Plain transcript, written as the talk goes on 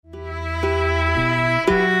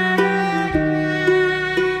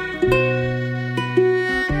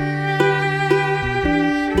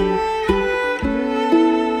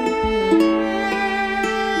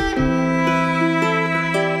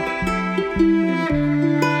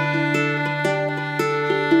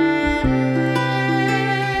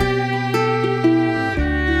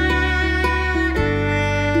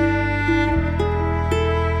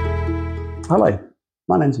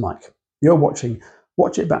My name's Mike. You're watching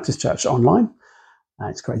Watch It Baptist Church online.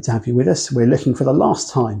 It's great to have you with us. We're looking for the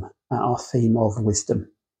last time at our theme of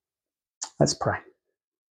wisdom. Let's pray.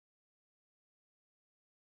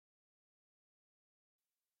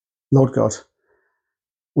 Lord God,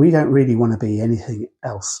 we don't really want to be anything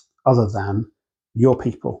else other than your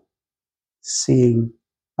people, seeing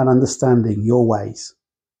and understanding your ways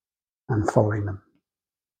and following them.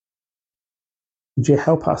 Would you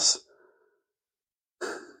help us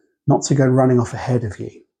not to go running off ahead of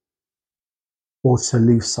you or to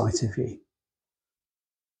lose sight of you?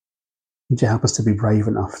 Would you help us to be brave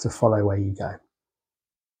enough to follow where you go?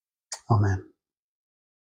 Amen.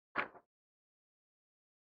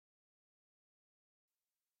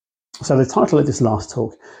 So the title of this last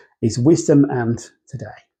talk is Wisdom and Today.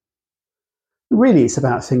 Really, it's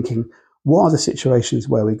about thinking, what are the situations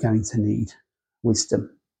where we're going to need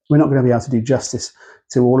wisdom? We're not going to be able to do justice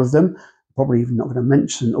to all of them, probably even not going to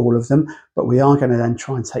mention all of them, but we are going to then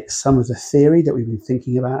try and take some of the theory that we've been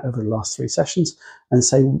thinking about over the last 3 sessions and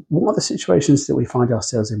say, what are the situations that we find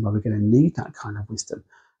ourselves in where we're going to need that kind of wisdom,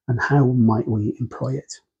 and how might we employ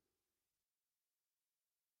it?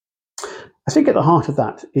 I think at the heart of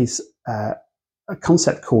that is a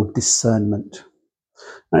concept called discernment.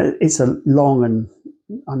 It's a long and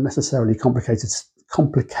unnecessarily complicated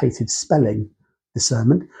spelling,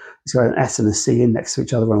 discernment. It's got an S and a C in next to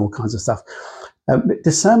each other and all kinds of stuff. But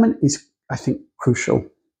discernment is, I think, crucial,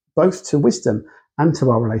 both to wisdom and to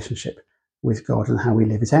our relationship with God and how we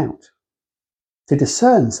live it out. To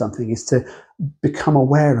discern something is to become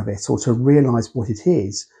aware of it or to realise what it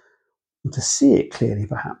is, or to see it clearly,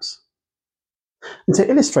 perhaps. And to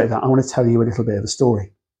illustrate that, I want to tell you a little bit of a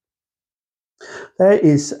story. There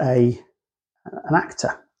is an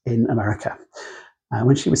actor in America.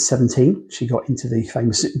 When she was 17, she got into the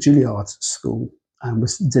famous Juilliard School and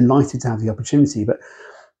was delighted to have the opportunity, but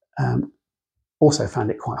also found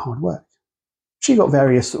it quite hard work. She got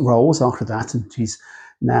various roles after that, and she's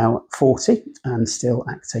now 40 and still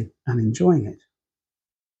acting and enjoying it.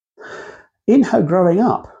 In her growing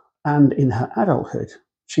up and in her adulthood,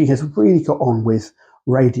 she has really got on with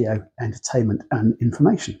radio, entertainment and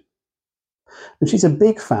information. And she's a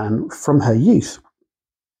big fan from her youth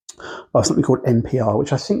of something called NPR,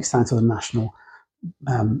 which I think stands for the National,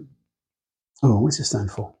 what's it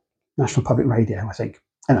stand for? National Public Radio, I think.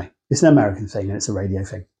 Anyway, it's an American thing and it's a radio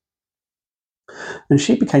thing. And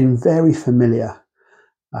she became very familiar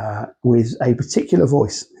with a particular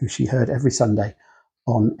voice who she heard every Sunday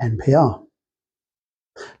on NPR.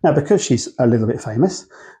 Now, because she's a little bit famous,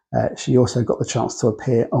 she also got the chance to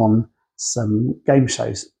appear on some game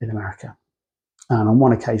shows in America. And on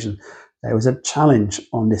one occasion, there was a challenge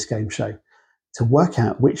on this game show to work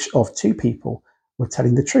out which of 2 people were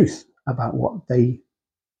telling the truth about what they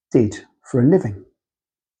did for a living.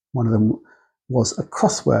 One of them was a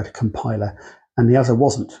crossword compiler and the other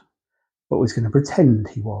wasn't, but was going to pretend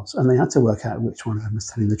he was. And they had to work out which one of them was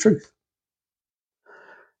telling the truth.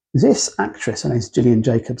 This actress, her name's Gillian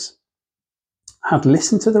Jacobs, had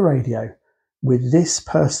listened to the radio with this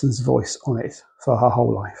person's voice on it for her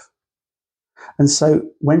whole life. And so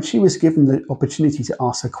when she was given the opportunity to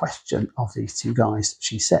ask a question of these 2 guys,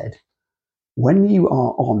 she said, when you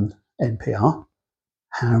are on NPR,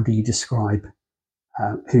 how do you describe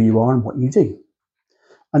who you are and what you do?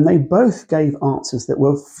 And they both gave answers that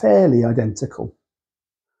were fairly identical.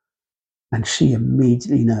 And she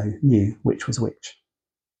immediately knew which was which.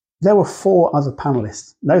 There were 4 other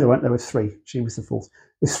panelists. No, there weren't. There were 3. She was the 4th.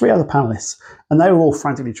 There were 3 other panelists, and they were all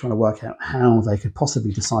frantically trying to work out how they could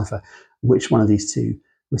possibly decipher which one of these 2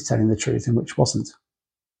 was telling the truth and which wasn't.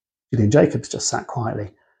 Gillian Jacobs just sat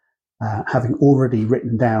quietly, having already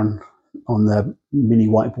written down on the mini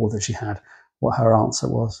whiteboard that she had what her answer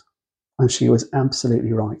was. And she was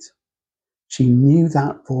absolutely right. She knew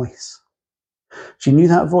that voice. She knew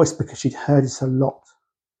that voice because she'd heard it a lot,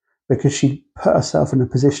 because she put herself in a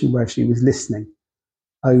position where she was listening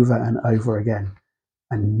over and over again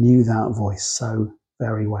and knew that voice so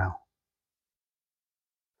very well.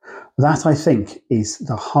 That, I think, is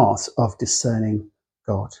the heart of discerning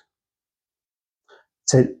God.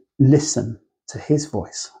 To listen to his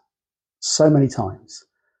voice so many times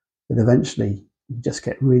that eventually you just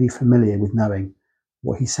get really familiar with knowing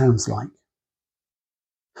what he sounds like.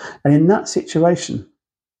 And in that situation,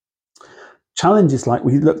 challenges like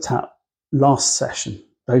we looked at last session,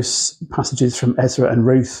 those passages from Ezra and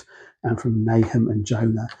Ruth and from Nahum and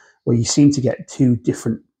Jonah, where you seem to get 2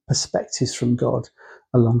 different perspectives from God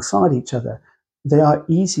alongside each other, they are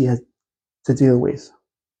easier to deal with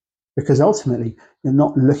because ultimately you're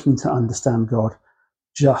not looking to understand God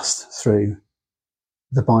just through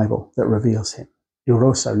the Bible that reveals him. you're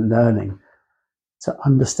also learning to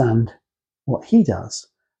understand what he does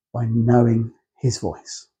by knowing his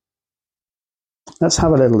voice. Let's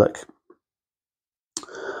have a little look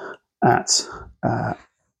at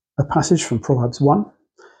a passage from Proverbs 1,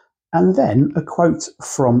 and then a quote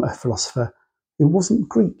from a philosopher who wasn't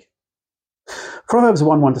Greek. Proverbs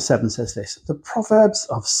 1:1-7 says this: "The Proverbs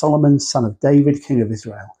of Solomon, son of David, king of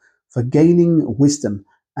Israel, for gaining wisdom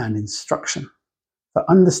and instruction, for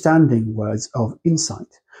understanding words of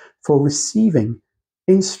insight, for receiving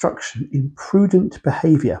instruction in prudent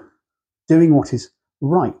behavior, doing what is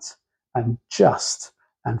right and just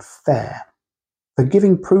and fair, for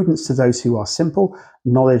giving prudence to those who are simple,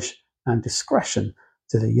 knowledge and discretion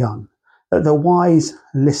to the young. Let the wise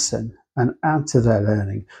listen and add to their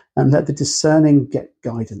learning, and let the discerning get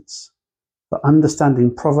guidance, for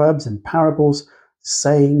understanding proverbs and parables,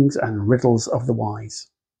 sayings and riddles of the wise.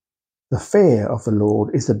 The fear of the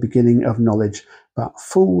Lord is the beginning of knowledge, but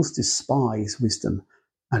fools despise wisdom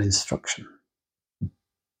and instruction."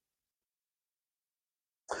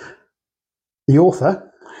 The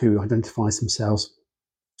author, who identifies themselves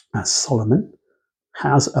as Solomon,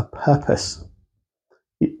 has a purpose.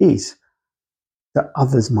 It is that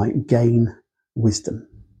others might gain wisdom,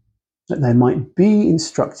 that they might be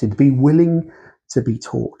instructed, be willing to be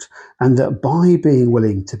taught, and that by being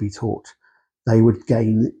willing to be taught, they would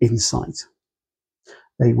gain insight.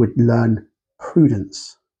 They would learn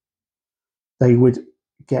prudence. They would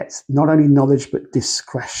get not only knowledge but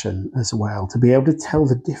discretion as well, to be able to tell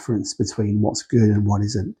the difference between what's good and what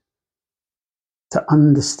isn't, to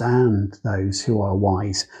understand those who are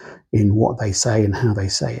wise in what they say and how they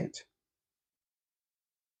say it.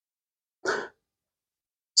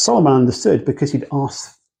 Solomon understood, because he'd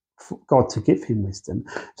asked God to give him wisdom,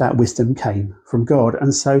 that wisdom came from God.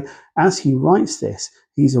 And so as he writes this,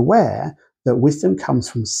 he's aware that wisdom comes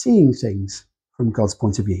from seeing things from God's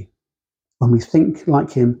point of view. When we think like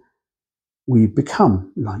him, we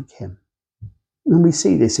become like him. And we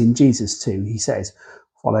see this in Jesus too. He says,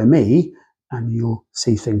 "Follow me and you'll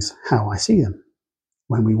see things how I see them."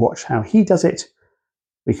 When we watch how he does it,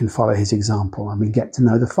 we can follow his example, and we get to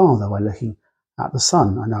know the Father by looking at the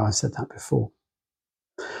Son. I know I've said that before.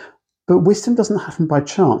 But wisdom doesn't happen by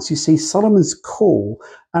chance. You see, Solomon's call,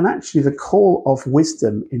 and actually the call of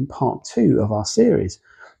wisdom in part 2 of our series,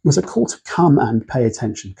 was a call to come and pay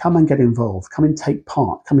attention, come and get involved, come and take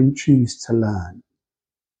part, come and choose to learn,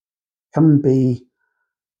 come and be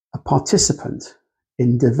a participant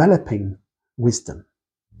in developing wisdom.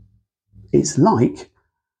 It's like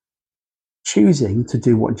choosing to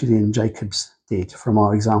do what Gillian Jacobs did from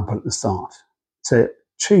our example at the start, to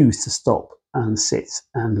choose to stop and sit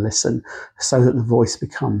and listen so that the voice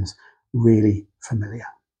becomes really familiar.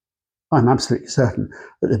 I'm absolutely certain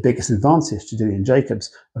that the biggest advantage to Gillian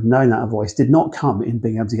Jacobs of knowing that voice did not come in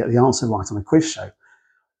being able to get the answer right on a quiz show.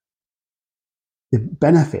 The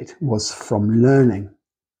benefit was from learning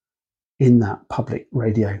in that public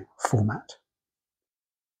radio format.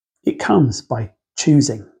 It comes by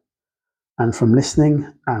choosing, and from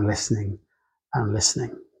listening and listening and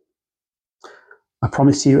listening. I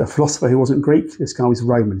promised you a philosopher who wasn't Greek. This guy was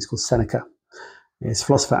Roman. He's called Seneca. He's a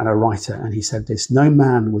philosopher and a writer, and he said this: "No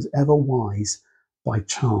man was ever wise by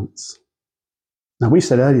chance." Now, we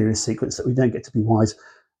said earlier in this sequence that we don't get to be wise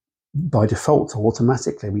by default or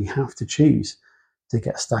automatically. We have to choose to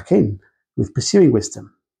get stuck in with pursuing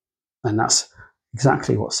wisdom. And that's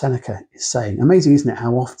exactly what Seneca is saying. Amazing, isn't it,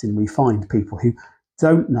 how often we find people who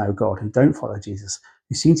don't know God, who don't follow Jesus,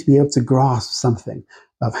 who seem to be able to grasp something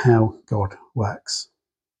of how God works.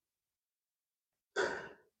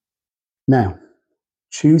 Now,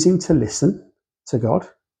 choosing to listen to God,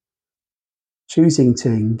 choosing to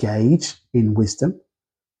engage in wisdom,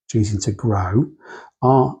 choosing to grow,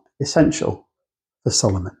 are essential for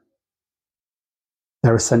Solomon.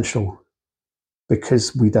 They're essential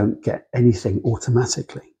because we don't get anything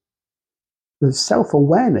automatically. The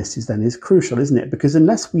self-awareness is crucial, isn't it? Because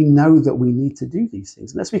unless we know that we need to do these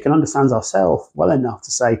things, unless we can understand ourselves well enough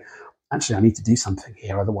to say, actually, I need to do something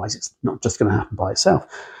here, otherwise it's not just going to happen by itself.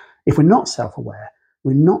 If we're not self-aware,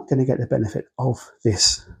 we're not going to get the benefit of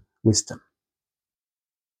this wisdom.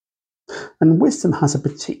 And wisdom has a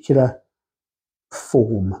particular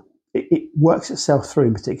form. It works itself through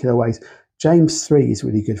in particular ways. James 3 is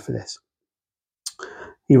really good for this.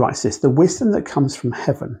 He writes this: "The wisdom that comes from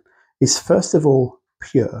heaven is first of all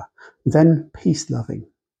pure, then peace-loving,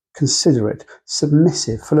 considerate,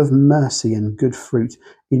 submissive, full of mercy and good fruit,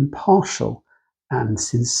 impartial and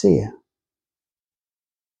sincere."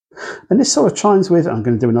 And this sort of chimes with, I'm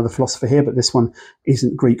going to do another philosopher here, but this one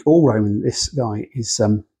isn't Greek or Roman. This guy is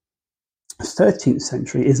 13th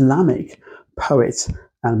century Islamic poet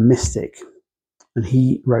and mystic. And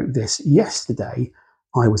he wrote this: "Yesterday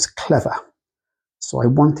I was clever, so I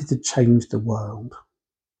wanted to change the world.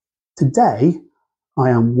 Today I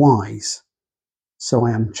am wise, so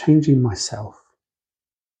I am changing myself."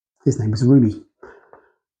 His name was Rumi.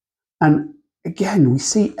 And again, we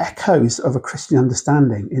see echoes of a Christian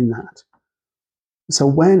understanding in that. It's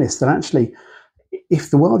awareness that actually,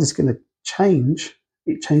 if the world is going to change,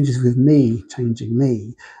 it changes with me changing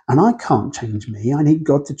me. And I can't change me. I need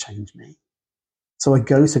God to change me. So I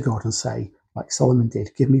go to God and say, like Solomon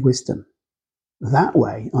did, give me wisdom. That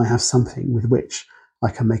way I have something with which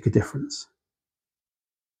I can make a difference.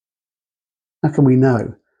 How can we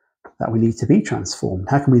know that we need to be transformed?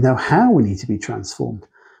 How can we know how we need to be transformed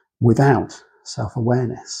without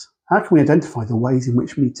self-awareness? How can we identify the ways in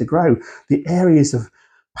which we need to grow, the areas of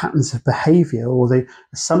patterns of behaviour or the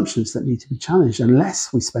assumptions that need to be challenged,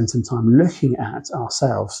 unless we spend some time looking at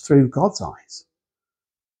ourselves through God's eyes?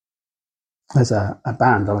 There's a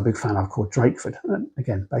band I'm a big fan of called Drakeford,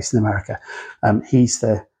 again, based in America. He's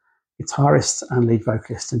the guitarist and lead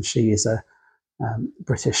vocalist, and she is a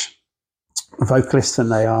British vocalist,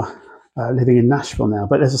 and they are living in Nashville now.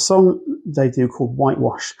 But there's a song they do called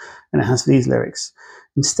Whitewash, and it has these lyrics: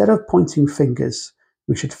 "Instead of pointing fingers,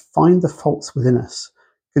 we should find the faults within us,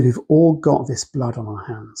 because we've all got this blood on our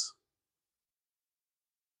hands."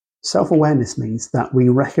 Self-awareness means that we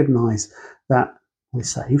recognize that we're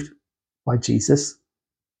saved by Jesus,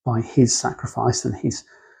 by his sacrifice and his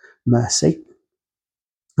mercy.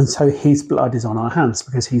 And so his blood is on our hands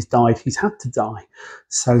because he's died, he's had to die,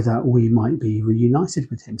 so that we might be reunited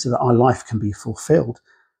with him, so that our life can be fulfilled.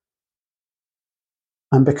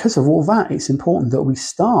 And because of all that, it's important that we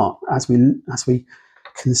start, as we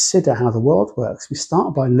consider how the world works, we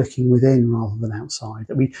start by looking within rather than outside,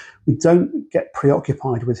 that we don't get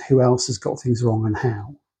preoccupied with who else has got things wrong and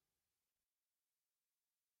how.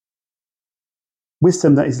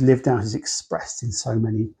 Wisdom that is lived out is expressed in so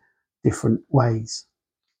many different ways.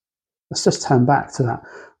 Let's just turn back to that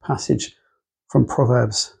passage from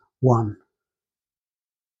Proverbs 1.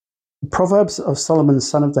 The Proverbs of Solomon,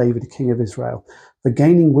 son of David, king of Israel, for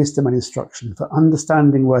gaining wisdom and instruction, for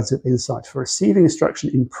understanding words of insight, for receiving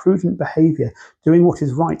instruction in prudent behaviour, doing what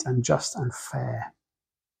is right and just and fair.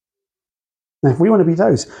 Now, if we want to be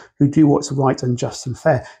those who do what's right and just and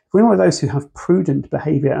fair, if we want to be those who have prudent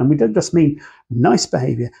behaviour, and we don't just mean nice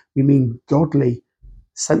behaviour, we mean godly,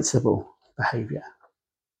 sensible behaviour,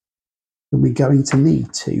 then we're going to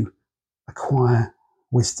need to acquire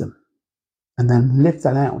wisdom and then live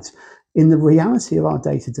that out in the reality of our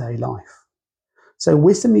day-to-day life. So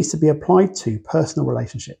wisdom needs to be applied to personal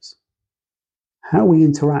relationships, how we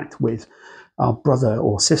interact with our brother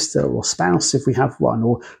or sister or spouse if we have one,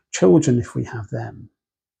 or children if we have them.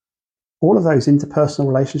 All of those interpersonal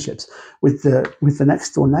relationships with the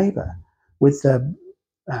next door neighbour, with the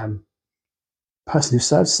person who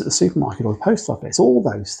serves at the supermarket or the post office, all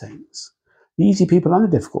those things, the easy people and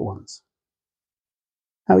the difficult ones.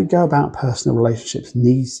 How we go about personal relationships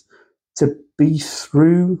needs to be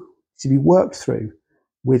worked through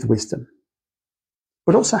with wisdom.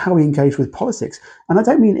 But also how we engage with politics. And I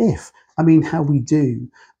don't mean if, I mean how we do,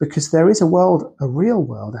 because there is a real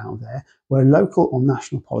world out there where local or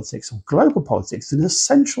national politics or global politics is an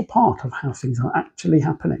essential part of how things are actually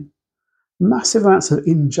happening. Massive amounts of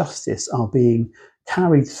injustice are being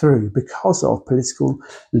carried through because of political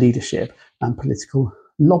leadership and political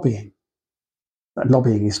lobbying. But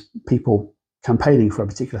lobbying is people campaigning for a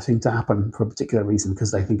particular thing to happen for a particular reason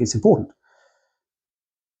because they think it's important.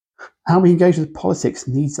 How we engage with politics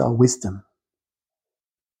needs our wisdom.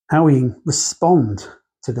 How we respond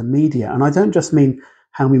to the media, and I don't just mean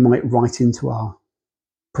how we might write into our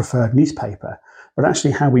preferred newspaper, but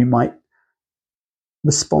actually how we might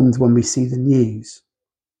respond when we see the news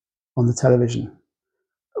on the television.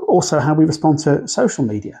 Also how we respond to social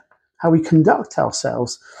media, how we conduct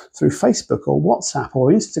ourselves through Facebook or WhatsApp or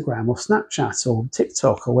Instagram or Snapchat or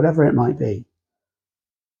TikTok or whatever it might be.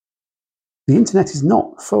 The internet is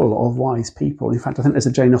not full of wise people. In fact, I think there's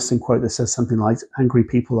a Jane Austen quote that says something like, angry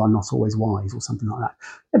people are not always wise, or something like that.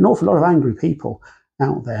 There's an awful lot of angry people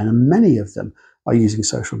out there, and many of them are using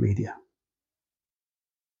social media.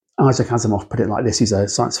 Isaac Asimov put it like this. He's a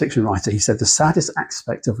science fiction writer. He said, the saddest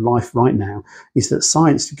aspect of life right now is that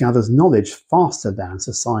science gathers knowledge faster than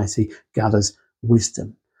society gathers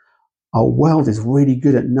wisdom. Our world is really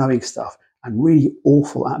good at knowing stuff and really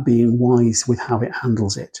awful at being wise with how it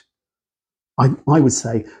handles it. I would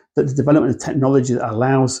say that the development of technology that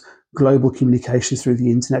allows global communication through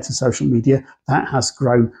the internet and social media, that has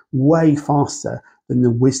grown way faster than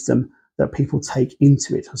the wisdom that people take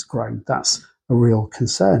into it has grown. That's a real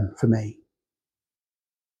concern for me.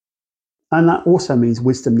 And that also means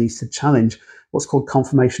wisdom needs to challenge what's called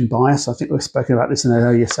confirmation bias. I think we've spoken about this in an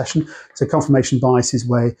earlier session. So confirmation bias is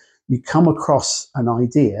where you come across an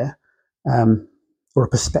idea or a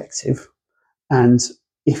perspective, and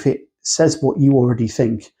if it says what you already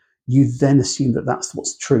think, you then assume that that's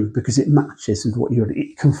what's true because it matches with what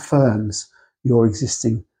it confirms your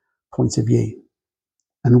existing point of view.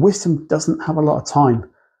 And wisdom doesn't have a lot of time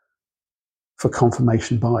for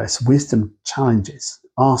confirmation bias. Wisdom challenges,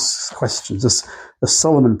 asks questions, as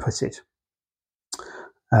Solomon put it.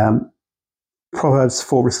 Proverbs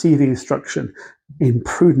 4, receiving instruction in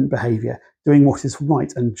prudent behaviour, doing what is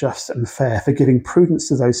right and just and fair, for giving prudence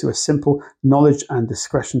to those who are simple, knowledge and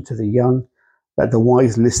discretion to the young. Let the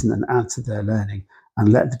wise listen and add to their learning,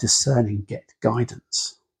 and let the discerning get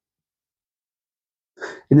guidance.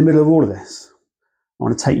 In the middle of all of this, I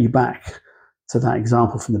want to take you back to that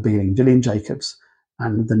example from the beginning, Gillian Jacobs,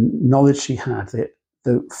 and the knowledge she had,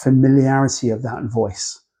 the familiarity of that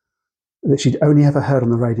voice that she'd only ever heard on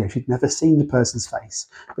the radio. She'd never seen the person's face,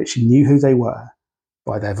 but she knew who they were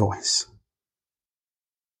by their voice.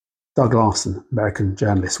 Doug Larson, American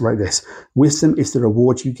journalist, wrote this: wisdom is the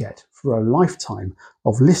reward you get for a lifetime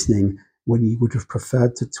of listening when you would have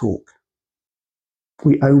preferred to talk.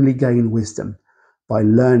 We only gain wisdom by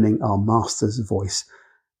learning our master's voice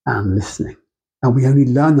and listening. And we only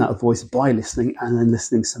learn that voice by listening and then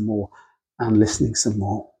listening some more and listening some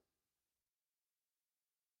more.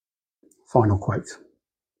 Final quote.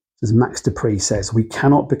 As Max Dupree says, we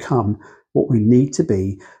cannot become what we need to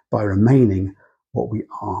be by remaining what we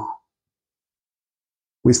are.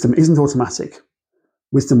 Wisdom isn't automatic.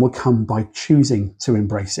 Wisdom will come by choosing to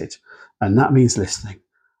embrace it. And that means listening,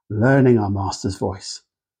 learning our master's voice,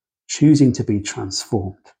 choosing to be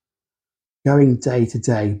transformed, going day to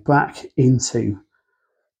day back into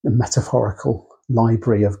the metaphorical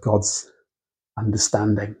library of God's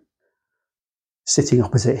understanding, sitting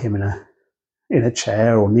opposite him in a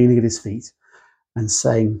chair or kneeling at his feet and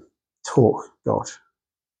saying, talk, God,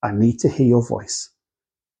 I need to hear your voice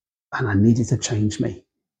and I need it to change me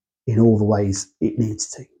in all the ways it needs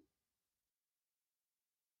to.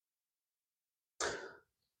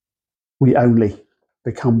 We only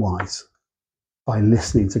become wise by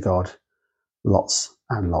listening to God lots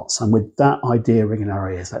and lots. And with that idea ringing in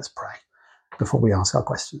our ears, let's pray before we ask our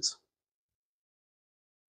questions.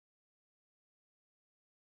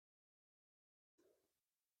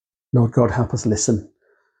 Lord God, help us listen.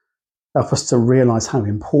 Help us to realise how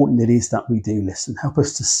important it is that we do listen. Help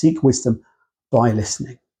us to seek wisdom by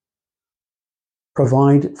listening.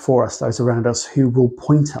 Provide for us those around us who will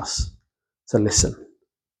point us to listen.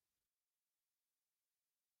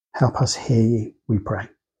 Help us hear you, we pray.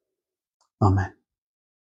 Amen.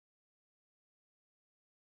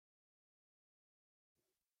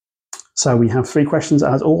 So we have 3 questions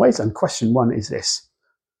as always, and question 1 is this: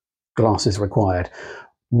 glasses required.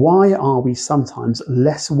 Why are we sometimes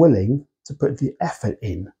less willing to put the effort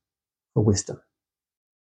in for wisdom?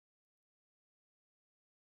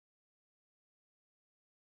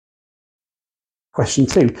 Question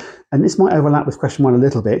 2, and this might overlap with question 1 a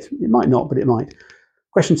little bit. It might not, but it might.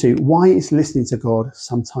 Question 2, why is listening to God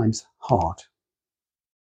sometimes hard?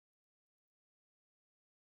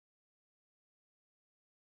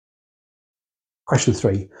 Question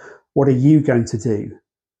 3, what are you going to do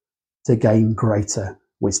to gain greater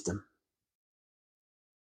wisdom?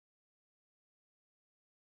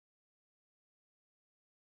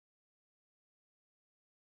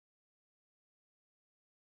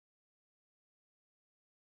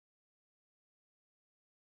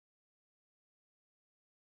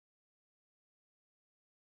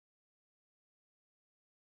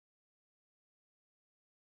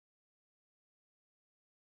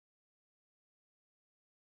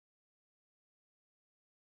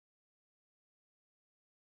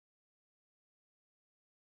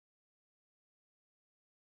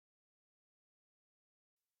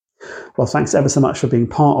 Well, thanks ever so much for being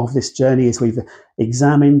part of this journey as we've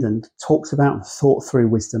examined and talked about and thought through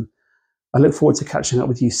wisdom. I look forward to catching up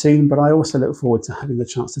with you soon, but I also look forward to having the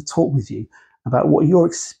chance to talk with you about what your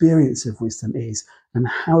experience of wisdom is and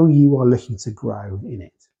how you are looking to grow in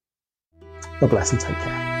it. God bless and take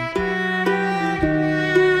care.